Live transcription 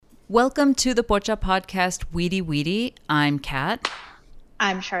Welcome to the Pocha Podcast, Weedy Weedy. I'm Kat.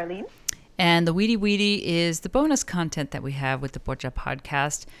 I'm Charlene. And the Weedy Weedy is the bonus content that we have with the Pocha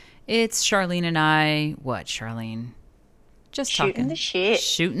Podcast. It's Charlene and I. What, Charlene? Just shooting talking. The shit.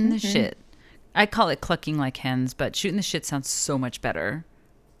 Shooting the shit. I call it clucking like hens, but shooting the shit sounds so much better.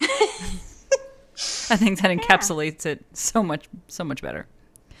 I think that encapsulates it so much better.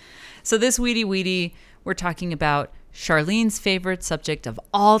 So this Weedy Weedy, we're talking about Charlene's favorite subject of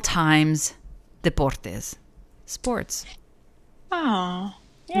all times, deportes, sports. Oh,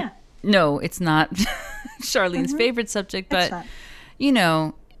 yeah. No, it's not Charlene's favorite subject, but, you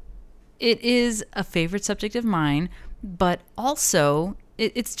know, it is a favorite subject of mine, but also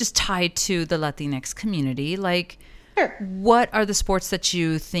it's just tied to the Latinx community. Like, sure. What are the sports that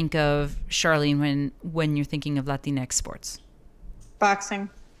you think of, Charlene, when you're thinking of Latinx sports? Boxing.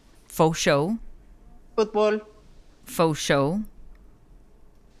 Faux show. Football. Faux show.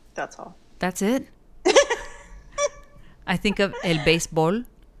 That's all. That's it? I think of el béisbol,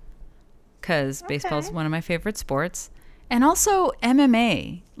 because baseball is one of my favorite sports. And also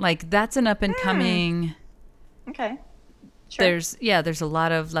MMA. Like, that's an up-and-coming... Okay. Sure. There's a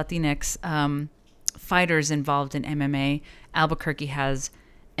lot of Latinx fighters involved in MMA. Albuquerque has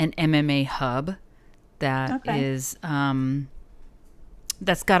an MMA hub that is...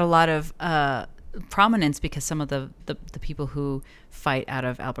 that's got a lot of prominence because some of the people who fight out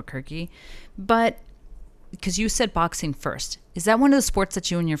of Albuquerque. But because you said boxing first, is that one of the sports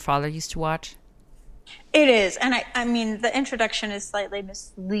that you and your father used to watch? It is. And I mean, the introduction is slightly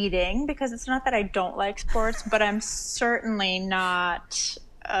misleading because it's not that I don't like sports, but I'm certainly not.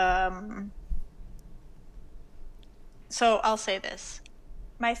 So I'll say this.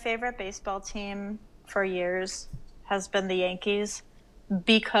 My favorite baseball team for years has been the Yankees,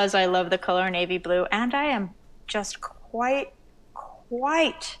 because I love the color navy blue, and I am just quite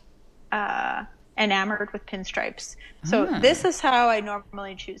enamored with pinstripes. So this is how I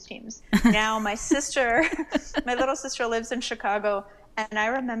normally choose teams. Now my little sister lives in Chicago, and I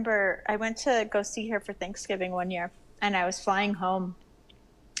remember I went to go see her for Thanksgiving one year, and I was flying home,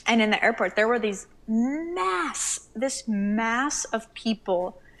 and in the airport there were this mass of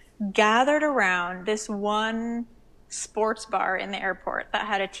people gathered around this one sports bar in the airport that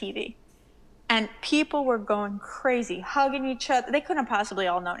had a TV, and people were going crazy, hugging each other. They couldn't have possibly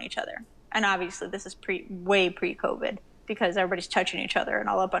all known each other, and obviously this is way pre-COVID because everybody's touching each other and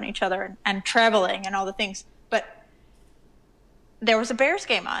all up on each other and traveling and all the things. But there was a Bears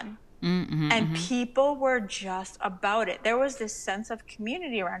game on, and people were just about it. There was this sense of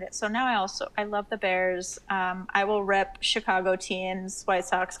community around it. So now I love the Bears. I will rep Chicago teams, White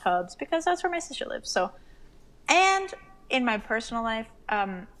Sox, Cubs, because that's where my sister lives. So. And in my personal life,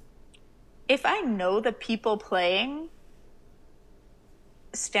 if I know the people playing,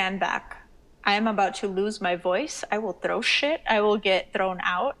 stand back. I am about to lose my voice. I will throw shit. I will get thrown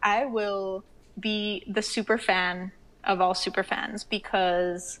out. I will be the super fan of all super fans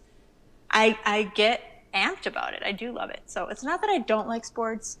because I get amped about it. I do love it. So it's not that I don't like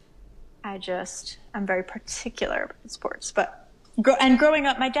sports. I'm very particular about sports. But growing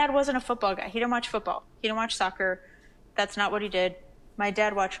up, my dad wasn't a football guy. He didn't watch football. He didn't watch soccer. That's not what he did. My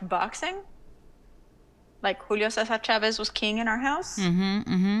dad watched boxing. Like Julio Cesar Chavez was king in our house.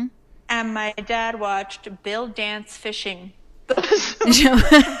 And my dad watched Bill Dance fishing.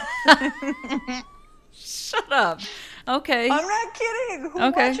 Shut up. Okay. I'm not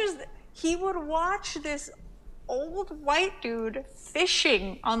kidding. He would watch this old white dude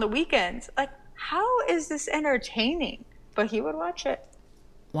fishing on the weekends. Like, how is this entertaining? But he would watch it.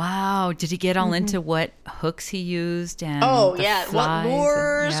 Wow. Did he get all into what hooks he used and what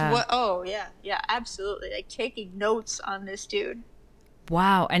lures? Yeah, absolutely. Like taking notes on this dude.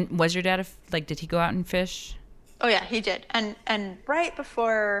 Wow. And was your dad did he go out and fish? Oh yeah, he did. And right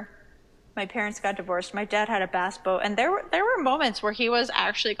before my parents got divorced, my dad had a bass boat, and there were moments where he was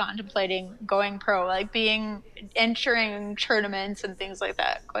actually contemplating going pro, like entering tournaments and things like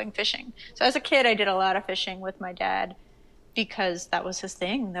that, going fishing. So as a kid, I did a lot of fishing with my dad. Because that was his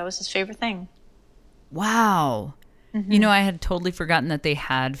thing. That was his favorite thing. Wow. You know, I had totally forgotten that they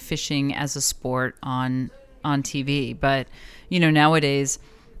had fishing as a sport on TV. But, you know, nowadays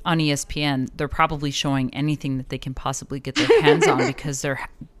on ESPN, they're probably showing anything that they can possibly get their hands on because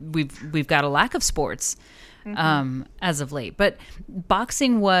we've got a lack of sports as of late. But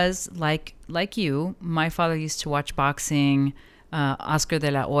boxing was like you. My father used to watch boxing, Oscar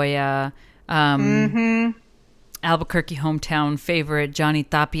de la Hoya, Albuquerque hometown favorite, Johnny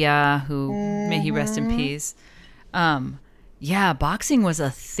Tapia, who may he rest in peace. Boxing was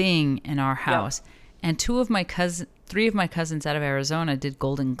a thing in our house. Yep. And two of my 3 of my cousins out of Arizona did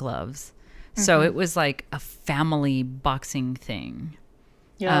Golden Gloves. So it was like a family boxing thing.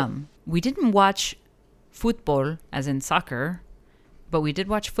 Yeah. We didn't watch football, as in soccer, but we did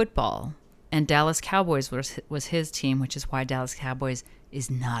watch football. And Dallas Cowboys was his team, which is why Dallas Cowboys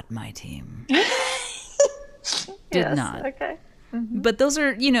is not my team. Did not. Okay. But those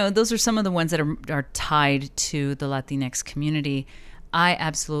are some of the ones that are tied to the Latinx community. I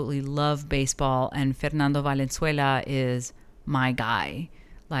absolutely love baseball, and Fernando Valenzuela is my guy.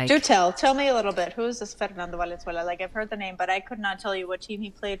 Like, Do tell me a little bit. Who is this Fernando Valenzuela? Like, I've heard the name, but I could not tell you what team he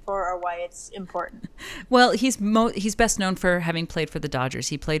played for or why it's important. well, he's best known for having played for the Dodgers.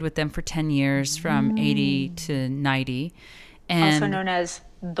 He played with them for 10 years, from 80 to 90, and Also known as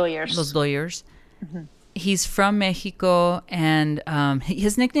Doyers. Los Doyers. He's from Mexico, and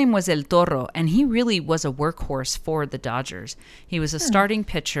his nickname was El Toro, and he really was a workhorse for the Dodgers. He was a starting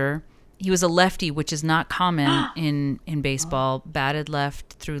pitcher. He was a lefty, which is not common in baseball, batted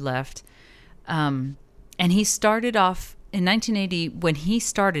left through left. And he started off in 1980. When he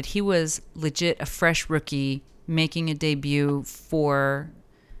started, he was legit a fresh rookie making a debut for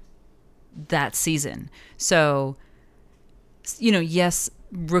that season. So, yes,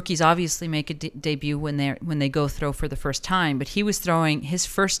 rookies obviously make a debut when they go throw for the first time, but he was throwing, his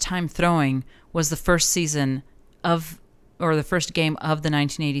first time throwing was the first season or the first game of the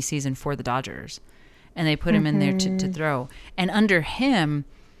 1980 season for the Dodgers. And they put him in there to throw. And under him,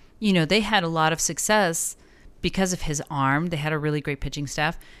 they had a lot of success because of his arm. They had a really great pitching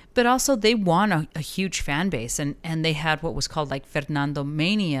staff, but also they won a huge fan base. And they had what was called like Fernando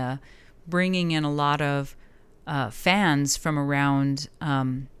Mania, bringing in a lot of fans from around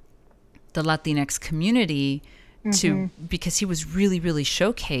the Latinx community because he was really, really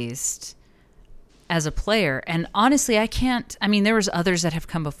showcased as a player. And honestly, there was others that have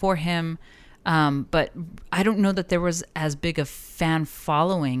come before him, but I don't know that there was as big a fan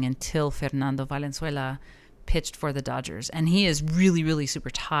following until Fernando Valenzuela pitched for the Dodgers. And he is really, really super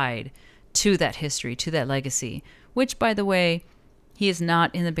tied to that history, to that legacy, which, by the way, he is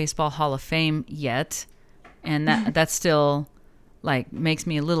not in the Baseball Hall of Fame yet. And that still like makes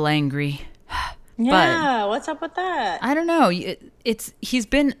me a little angry. Yeah, what's up with that? I don't know. He's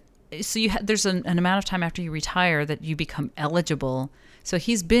been, so there's an amount of time after you retire that you become eligible. So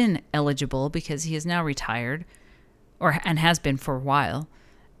he's been eligible because he is now retired, and has been for a while.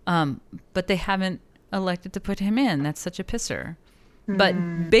 But they haven't elected to put him in. That's such a pisser. But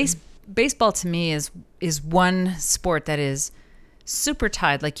baseball to me is one sport that is super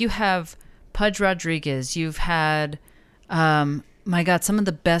tied. Like, you have Pudge Rodriguez. You've had, my God, some of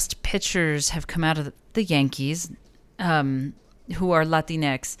the best pitchers have come out of the Yankees, who are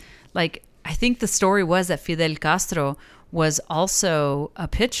Latinx. Like, I think the story was that Fidel Castro was also a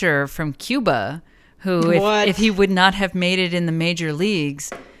pitcher from Cuba who, if he would not have made it in the major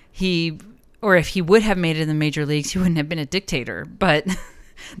leagues, if he would have made it in the major leagues, he wouldn't have been a dictator. But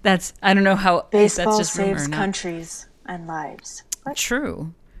I don't know how baseball that's just saves countries and lives. What?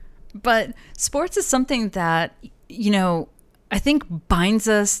 True. But sports is something that, I think binds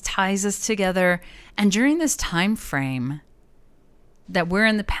us, ties us together. And during this time frame that we're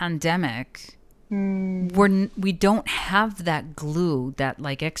in the pandemic, we don't have that glue, that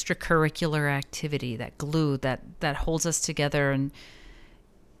like extracurricular activity, that glue that holds us together, and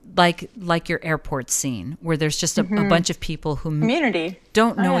like your airport scene where there's just a bunch of people who community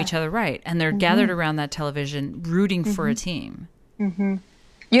don't know each other, right? And they're gathered around that television rooting for a team.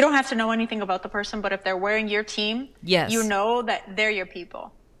 You don't have to know anything about the person, but if they're wearing your team, yes, you know that they're your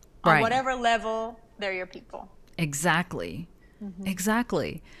people. On whatever level, they're your people. Exactly.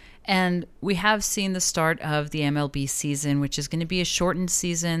 Exactly. And we have seen the start of the MLB season, which is going to be a shortened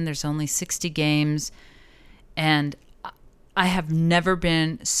season. There's only 60 games. And I have never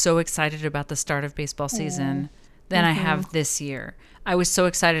been so excited about the start of baseball season than I have this year. I was so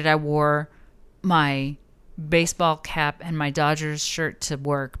excited. I wore my baseball cap and my Dodgers shirt to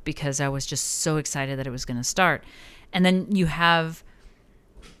work because I was just so excited that it was going to start. And then you have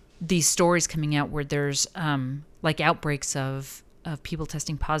these stories coming out where there's like outbreaks of people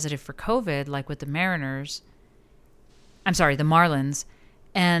testing positive for COVID, like with the Marlins.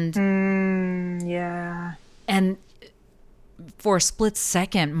 And and for a split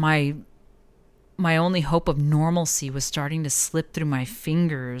second, my only hope of normalcy was starting to slip through my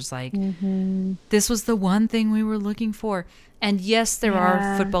fingers. Like, this was the one thing we were looking for. And yes, there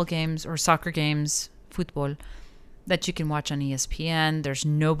are football games or soccer games, football, that you can watch on ESPN. There's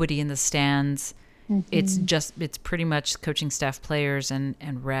nobody in the stands. It's pretty much coaching staff, players, and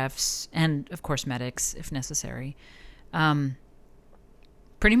refs, and of course medics if necessary.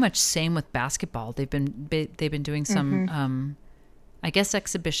 pretty much same with basketball. They've been doing some, I guess,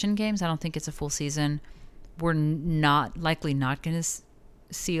 exhibition games. I don't think it's a full season. We're likely not going to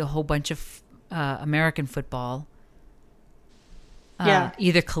see a whole bunch of American football,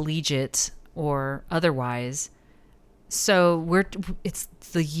 either collegiate or otherwise. So it's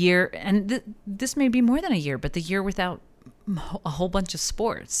the year, and this may be more than a year, but the year without a whole bunch of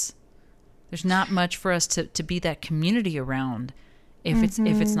sports. There's not much for us to be that community around if it's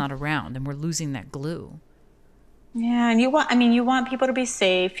not around, and we're losing that glue. Yeah, and you want people to be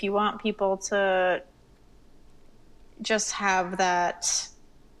safe. You want people to just have that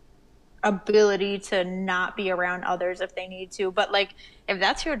ability to not be around others if they need to. But like, if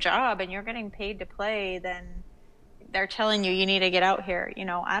that's your job and you're getting paid to play, then they're telling you need to get out here.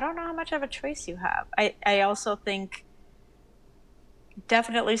 I don't know how much of a choice you have. I also think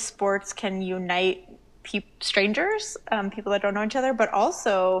definitely sports can unite strangers, people that don't know each other, but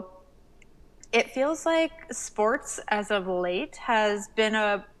also it feels like sports as of late has been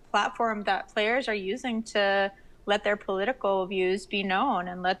a platform that players are using to let their political views be known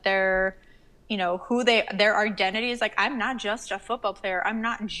and let their their identities. Like, I'm not just a football player. I'm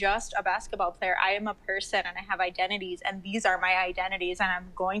not just a basketball player. I am a person and I have identities, and these are my identities, and I'm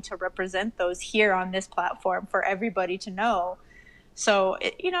going to represent those here on this platform for everybody to know. So,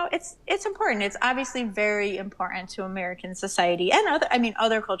 it's important. It's obviously very important to American society and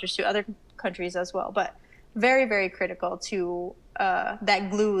other cultures too, other countries as well, but very, very critical to that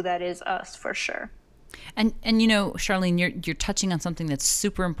glue that is us, for sure. And Charlene, you're touching on something that's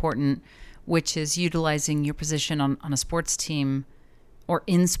super important, which is utilizing your position on a sports team or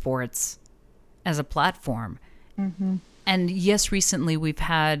in sports as a platform. Mm-hmm. And yes, recently we've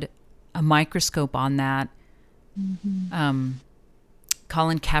had a microscope on that. Mm-hmm.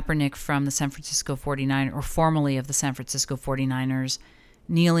 Colin Kaepernick from the San Francisco 49ers, or formerly of the San Francisco 49ers,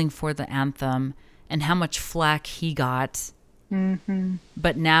 kneeling for the anthem, and how much flack he got. Mm-hmm.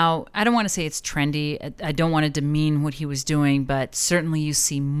 But now, I don't want to say it's trendy. I don't want to demean what he was doing, but certainly you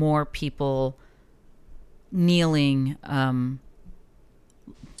see more people kneeling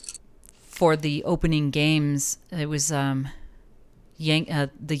for the opening games. It was the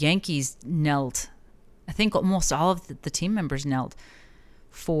Yankees knelt. I think almost all of the team members knelt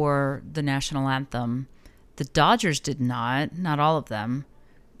for the national anthem. The Dodgers did not all of them,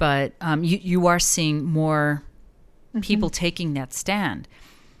 but you are seeing more people taking that stand.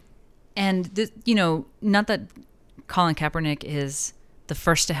 And not that Colin Kaepernick is the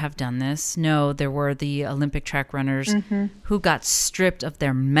first to have done this. No, there were the Olympic track runners who got stripped of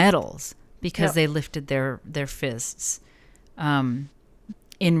their medals because they lifted their fists in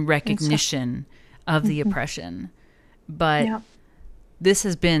recognition of the oppression. But this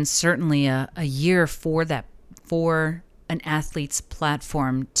has been certainly a year for an athlete's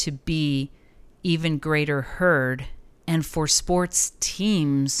platform to be even greater heard, and for sports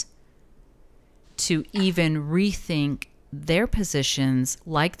teams to even rethink their positions,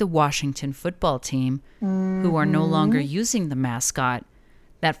 like the Washington football team, who are no longer using the mascot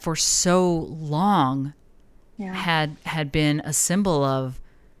that for so long had been a symbol of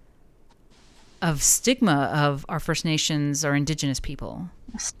stigma of our First Nations or Indigenous people.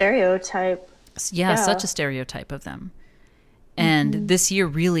 A stereotype. Yeah, such a stereotype of them. And this year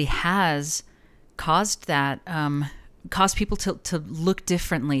really has caused that, caused people to look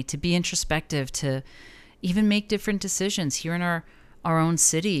differently, to be introspective, to even make different decisions. Here in our own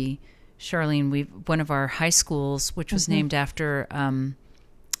city, Charlene, one of our high schools, which was named after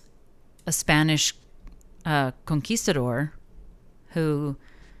a Spanish conquistador who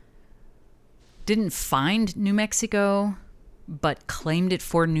didn't find New Mexico, but claimed it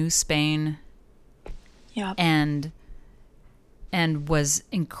for New Spain. Yeah. And was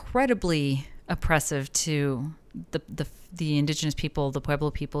incredibly oppressive to the indigenous people, the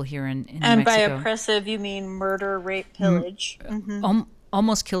Pueblo people here in New Mexico. And by oppressive, you mean murder, rape, pillage.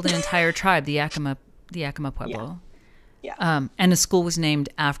 Almost killed an entire tribe, the Yakima Pueblo. Yeah. And a school was named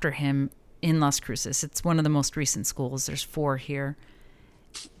after him in Las Cruces. It's one of the most recent schools. There's 4 here.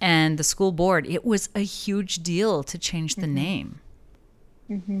 And the school board, it was a huge deal to change the name.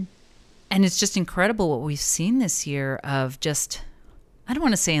 Mm-hmm. And it's just incredible what we've seen this year of just, I don't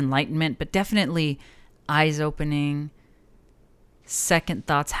want to say enlightenment, but definitely eyes opening, second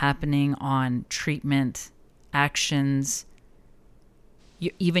thoughts happening on treatment, actions,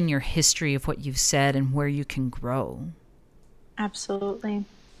 even your history of what you've said and where you can grow. Absolutely.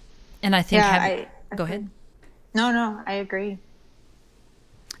 And I think, go ahead. No, I agree.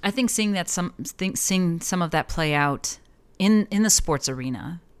 I think seeing some of that play out in the sports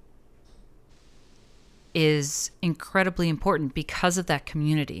arena is incredibly important because of that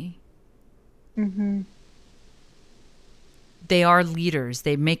community. Mm-hmm. They are leaders.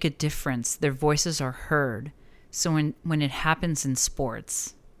 They make a difference. Their voices are heard. So when it happens in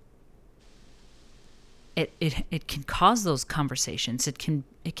sports, it can cause those conversations. It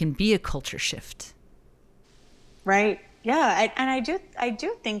can be a culture shift. Right. Yeah. And I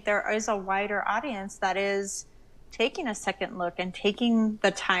do think there is a wider audience that is taking a second look and taking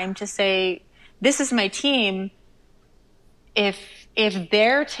the time to say, this is my team. If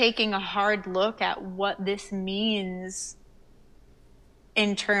they're taking a hard look at what this means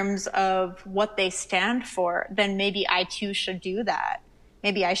in terms of what they stand for, then maybe I too should do that.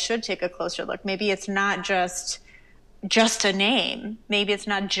 Maybe I should take a closer look. Maybe it's not just a name. Maybe it's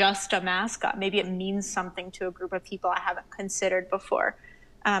not just a mascot. Maybe it means something to a group of people I haven't considered before.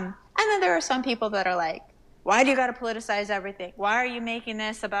 And then there are some people that are like, why do you got to politicize everything? Why are you making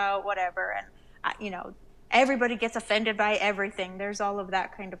this about whatever? And, everybody gets offended by everything. There's all of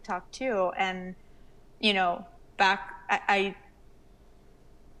that kind of talk too. And,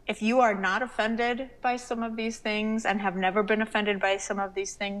 if you are not offended by some of these things and have never been offended by some of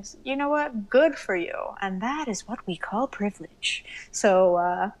these things, you know what? Good for you. And that is what we call privilege.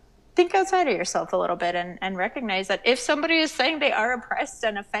 So think outside of yourself a little bit and recognize that if somebody is saying they are oppressed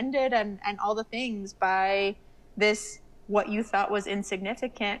and offended and all the things by this, what you thought was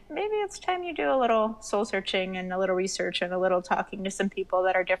insignificant, maybe it's time you do a little soul searching and a little research and a little talking to some people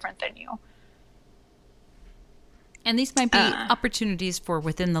that are different than you. And these might be opportunities for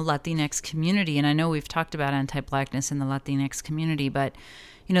within the Latinx community. And I know we've talked about anti-Blackness in the Latinx community, but,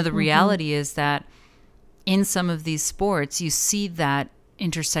 the reality is that in some of these sports, you see that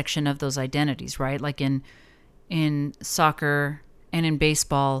intersection of those identities, right? Like in soccer and in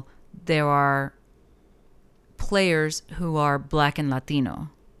baseball, there are players who are Black and Latino.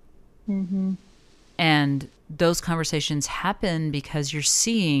 Mm-hmm. And those conversations happen because you're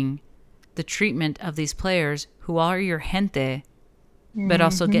seeing the treatment of these players who are your gente, but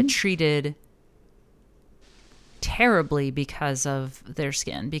also get treated terribly because of their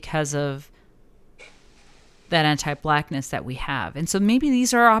skin, because of that anti-Blackness that we have. And so maybe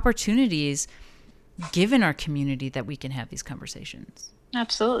these are opportunities given our community that we can have these conversations.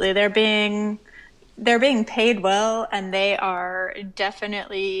 Absolutely. They're being paid well, and they are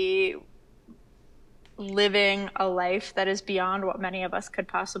definitely living a life that is beyond what many of us could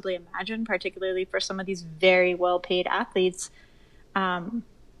possibly imagine, particularly for some of these very well-paid athletes.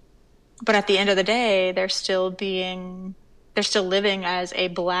 But at the end of the day, they're still living as a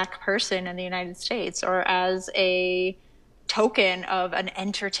Black person in the United States, or as a token of an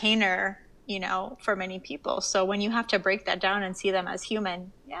entertainer, for many people. So when you have to break that down and see them as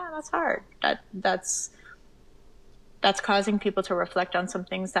human, yeah, that's hard. That's causing people to reflect on some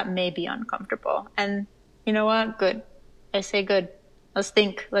things that may be uncomfortable. And you know what? Good. I say good. Let's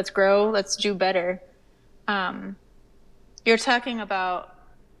think. Let's grow. Let's do better. You're talking about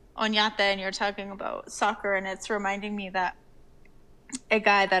Oñate and you're talking about soccer, and it's reminding me that a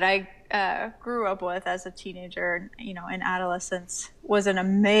guy that I grew up with as a teenager, in adolescence, was an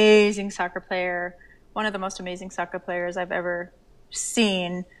amazing soccer player, one of the most amazing soccer players I've ever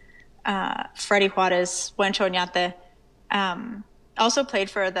seen. Freddy Juarez, Wencho Oñate. Also played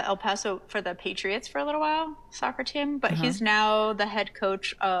for the Patriots for a little while, soccer team, but he's now the head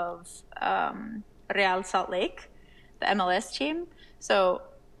coach of Real Salt Lake, the MLS team. So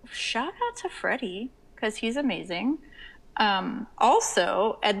shout out to Freddy, because he's amazing.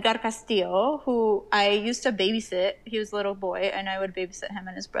 Also, Edgar Castillo, who I used to babysit. He was a little boy, and I would babysit him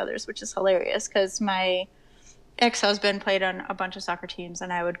and his brothers, which is hilarious because my ex-husband played on a bunch of soccer teams,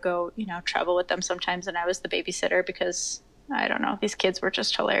 and I would go, travel with them sometimes, and I was the babysitter because, I don't know, these kids were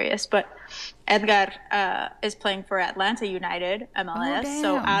just hilarious. But Edgar is playing for Atlanta United, MLS,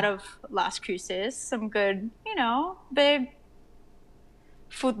 so out of Las Cruces, some good, big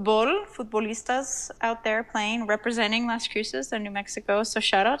futbolistas out there playing, representing Las Cruces and New Mexico. So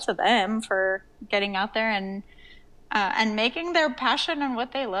shout out to them for getting out there and making their passion and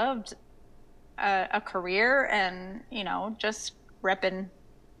what they loved a career, and just repping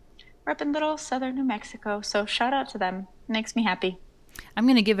little southern New Mexico. So shout out to them. Makes me happy. I'm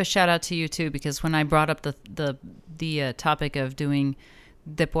going to give a shout out to you too, because when I brought up the topic of doing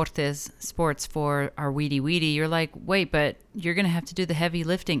deportes, sports, for our Weedy, you're like, wait, but you're going to have to do the heavy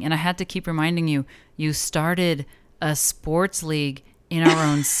lifting. And I had to keep reminding you, you started a sports league in our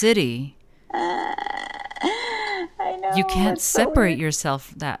own city. I know. You can't separate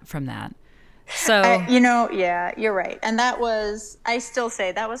yourself from that. So, Yeah, you're right. And I still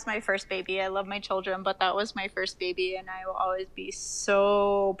say that was my first baby. I love my children, but that was my first baby. And I will always be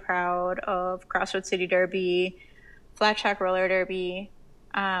so proud of Crossroads City Derby, Flat Track Roller Derby.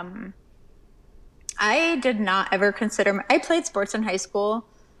 I did not ever consider, I played sports in high school.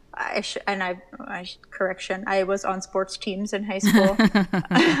 Correction, I was on sports teams in high school.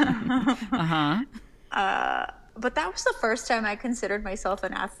 But that was the first time I considered myself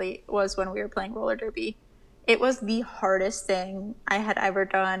an athlete, was when we were playing roller derby. It was the hardest thing I had ever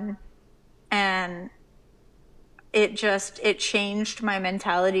done. And it changed my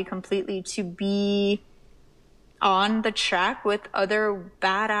mentality completely to be on the track with other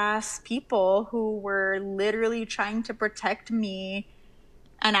badass people who were literally trying to protect me,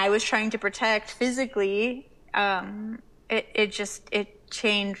 and I was trying to protect physically. It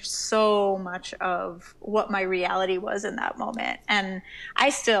changed so much of what my reality was in that moment. And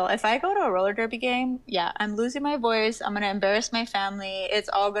if I go to a roller derby game, yeah, I'm losing my voice. I'm going to embarrass my family. It's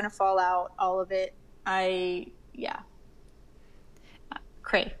all going to fall out, all of it.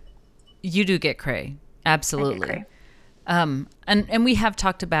 Cray. You do get cray. Absolutely. And we have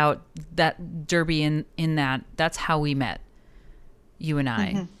talked about that derby in that's how we met, you and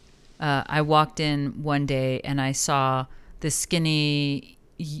I. Mm-hmm. I walked in one day and I saw this skinny,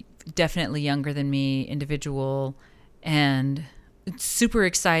 definitely younger than me individual, and super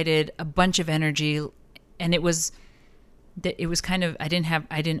excited, a bunch of energy. And it was kind of, I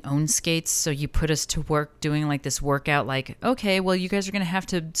didn't own skates. So you put us to work doing like this workout, like, okay, well, you guys are going to have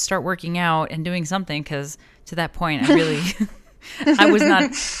to start working out and doing something. 'Cause to that point, I really,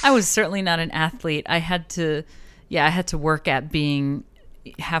 I was certainly not an athlete. I had to work at being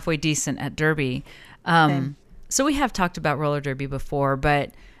halfway decent at derby. So we have talked about roller derby before,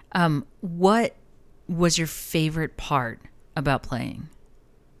 but what was your favorite part about playing?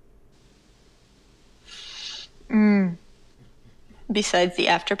 Besides the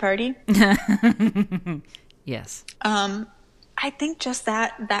after party? Yes. I think just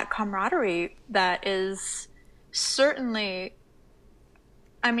that camaraderie that is certainly,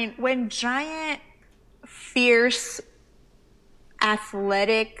 I mean, when giant, fierce,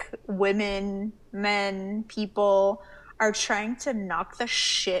 athletic women, men, people are trying to knock the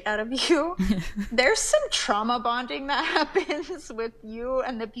shit out of you, there's some trauma bonding that happens with you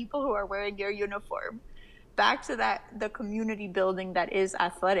and the people who are wearing your uniform. Back to the community building that is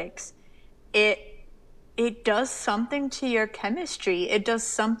athletics. It does something to your chemistry. It does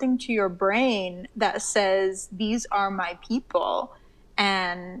something to your brain that says, these are my people.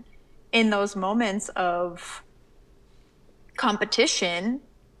 And in those moments of competition,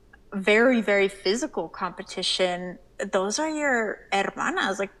 very, very physical competition, those are your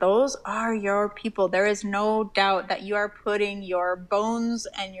hermanas. Like, those are your people. There is no doubt that you are putting your bones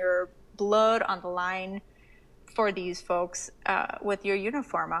and your blood on the line for these folks with your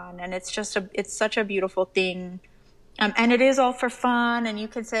uniform on. And it's such a beautiful thing. And it is all for fun. And you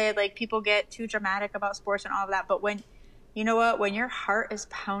could say, like, people get too dramatic about sports and all of that. But when your heart is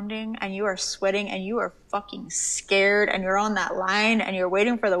pounding and you are sweating and you are fucking scared and you're on that line and you're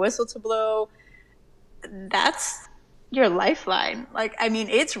waiting for the whistle to blow, that's your lifeline. Like, I mean,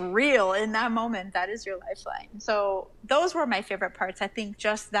 it's real in that moment. That is your lifeline. So those were my favorite parts. I think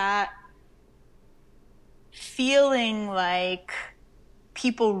just that feeling like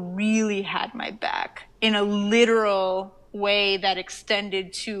people really had my back in a literal way that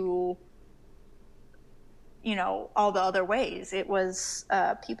extended to, all the other ways. It was,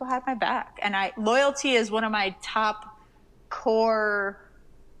 people had my back. And loyalty is one of my top core.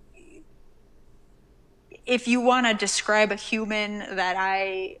 If you want to describe a human that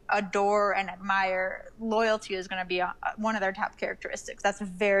I adore and admire, loyalty is going to be one of their top characteristics. That's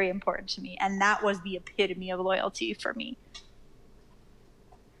very important to me. And that was the epitome of loyalty for me.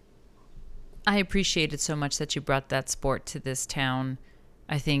 I appreciate it so much that you brought that sport to this town.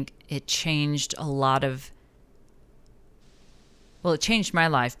 I think it changed it changed my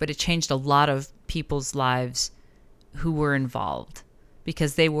life, but it changed a lot of people's lives who were involved,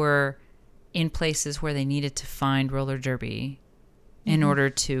 because they were in places where they needed to find roller derby in order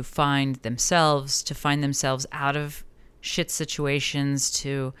to find themselves out of shit situations,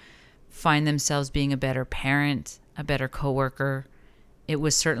 to find themselves being a better parent, a better coworker. It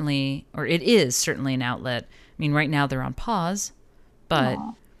is certainly an outlet. I mean, right now they're on pause, but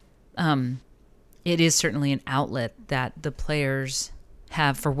it is certainly an outlet that the players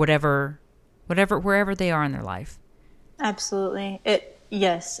have for wherever they are in their life. Absolutely.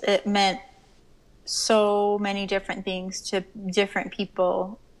 It meant so many different things to different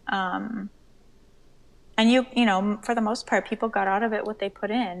people. And for the most part, people got out of it what they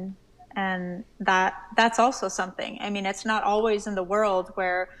put in. And that's also something. I mean, it's not always in the world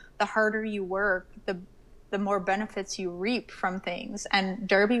where the harder you work, the more benefits you reap from things. And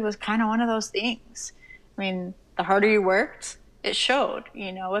Derby was kind of one of those things. I mean, the harder you worked, it showed.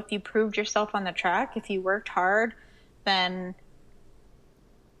 You know, if you proved yourself on the track, if you worked hard, then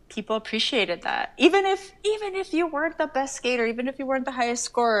people appreciated that. Even if you weren't the best skater, even if you weren't the highest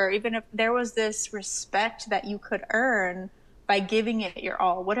scorer, even if there was this respect that you could earn by giving it your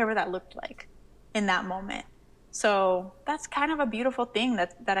all, whatever that looked like in that moment. So that's kind of a beautiful thing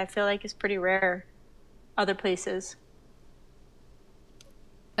that I feel like is pretty rare other places.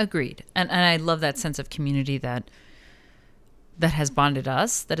 Agreed. And I love that sense of community that has bonded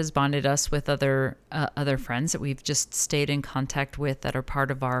us, with other friends that we've just stayed in contact with, that are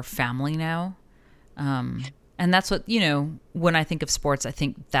part of our family now. And that's what, you know, when I think of sports, I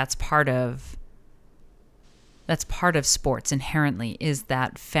think that's part of sports inherently, is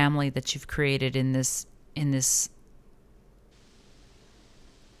that family that you've created in this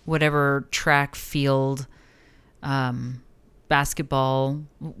whatever track, field, basketball,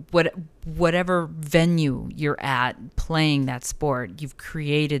 whatever venue you're at playing that sport. You've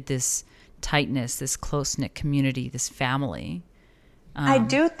created this tightness, this close-knit community, this family. I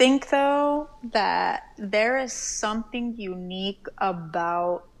do think, though, that there is something unique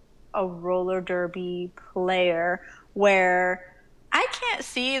about a roller derby player where I can't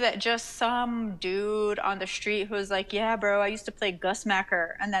see that just some dude on the street who's like, yeah, bro, I used to play Gus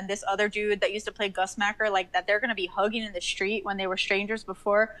Macker. And then this other dude that used to play Gus Macker, like that they're going to be hugging in the street when they were strangers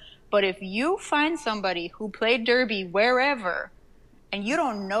before. But if you find somebody who played derby wherever and you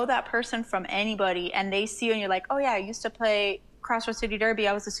don't know that person from anybody, and they see you and you're like, oh yeah, I used to play Crossroads City Derby.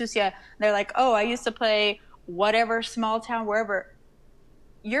 I was a Susia. They're like, oh, I used to play whatever small town, wherever.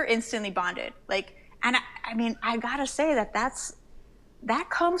 You're instantly bonded. Like, and I mean, I gotta say that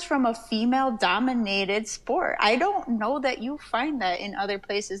comes from a female-dominated sport. I don't know that you find that in other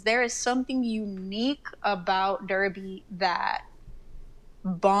places. There is something unique about derby that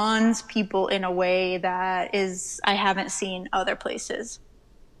bonds people in a way that I haven't seen other places.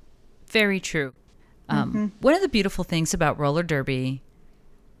 Very true. One of the beautiful things about roller derby,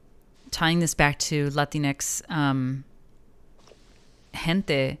 tying this back to Latinx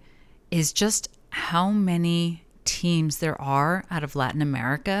gente, is just how many teams there are out of Latin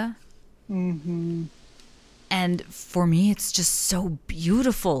America. Mm-hmm. And for me, it's just so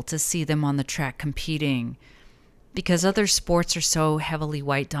beautiful to see them on the track competing, because other sports are so heavily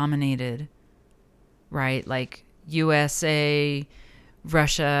white dominated, right? Like USA,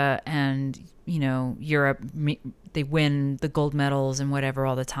 Russia, and, you know, Europe, they win the gold medals and whatever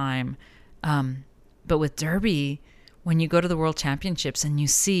all the time. But with derby, when you go to the World Championships and you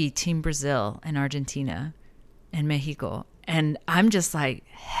see Team Brazil and Argentina and Mexico, and I'm just like,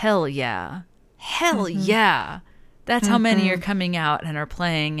 hell yeah. That's how many are coming out and are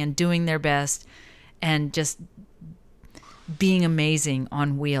playing and doing their best and just being amazing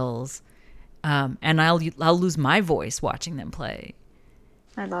on wheels. And I'll lose my voice watching them play.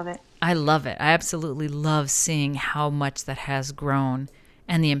 I love it. I absolutely love seeing how much that has grown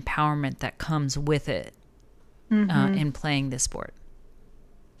and the empowerment that comes with it in playing this sport.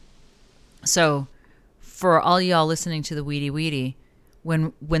 So for all y'all listening to the Weedy Weedy,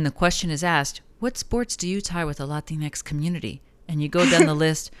 when the question is asked, what sports do you tie with the Latinx community? And you go down the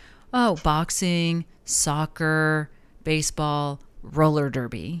list, boxing, soccer, baseball, roller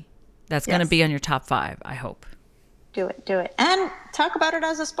derby. That's going to be on your top 5, I hope. Do it. And talk about it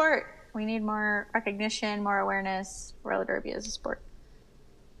as a sport. We need more recognition, more awareness. Roller derby as a sport.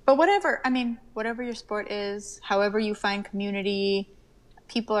 But whatever your sport is, however you find community,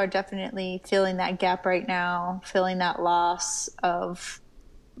 people are definitely feeling that gap right now, feeling that loss of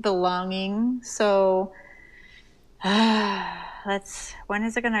belonging. So when are we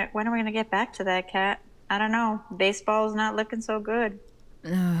gonna get back to that, Kat? I don't know. Baseball's not looking so good.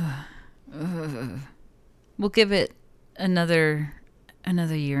 We'll give it another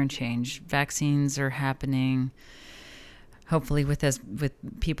year and change. Vaccines are happening. Hopefully with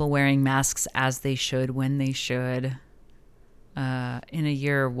people wearing masks as they should, when they should. In a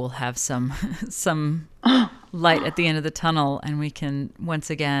year, we'll have some light at the end of the tunnel, and we can once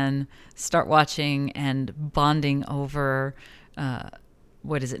again start watching and bonding over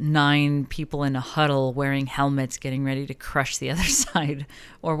 9 people in a huddle wearing helmets, getting ready to crush the other side,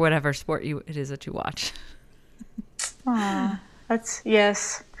 or whatever sport it is that you watch.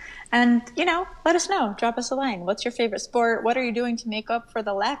 Yes. And, let us know. Drop us a line. What's your favorite sport? What are you doing to make up for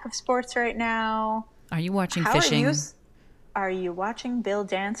the lack of sports right now? Are you watching fishing? Are you watching Bill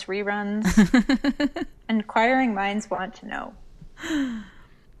Dance reruns? Inquiring minds want to know.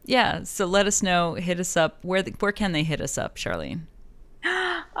 Yeah, so let us know. Hit us up. Where can they hit us up, Charlene?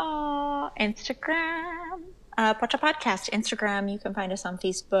 Oh, Instagram. Pocha Podcast. Instagram. You can find us on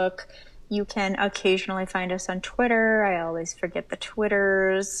Facebook. You can occasionally find us on Twitter. I always forget the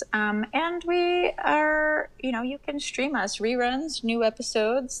Twitters. And we are, you can stream us. Reruns, new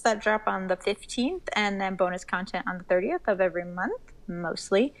episodes that drop on the 15th, and then bonus content on the 30th of every month,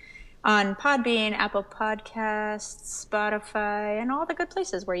 mostly, on Podbean, Apple Podcasts, Spotify, and all the good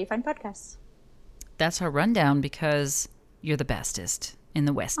places where you find podcasts. That's our rundown because you're the bestest in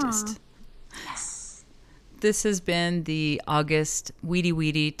the Westest. Aww. Yes. This has been the August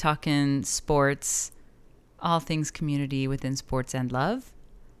Weedy talking sports, all things community within sports and love.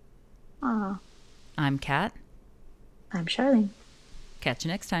 Aww. I'm Kat. I'm Charlene. Catch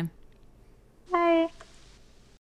you next time.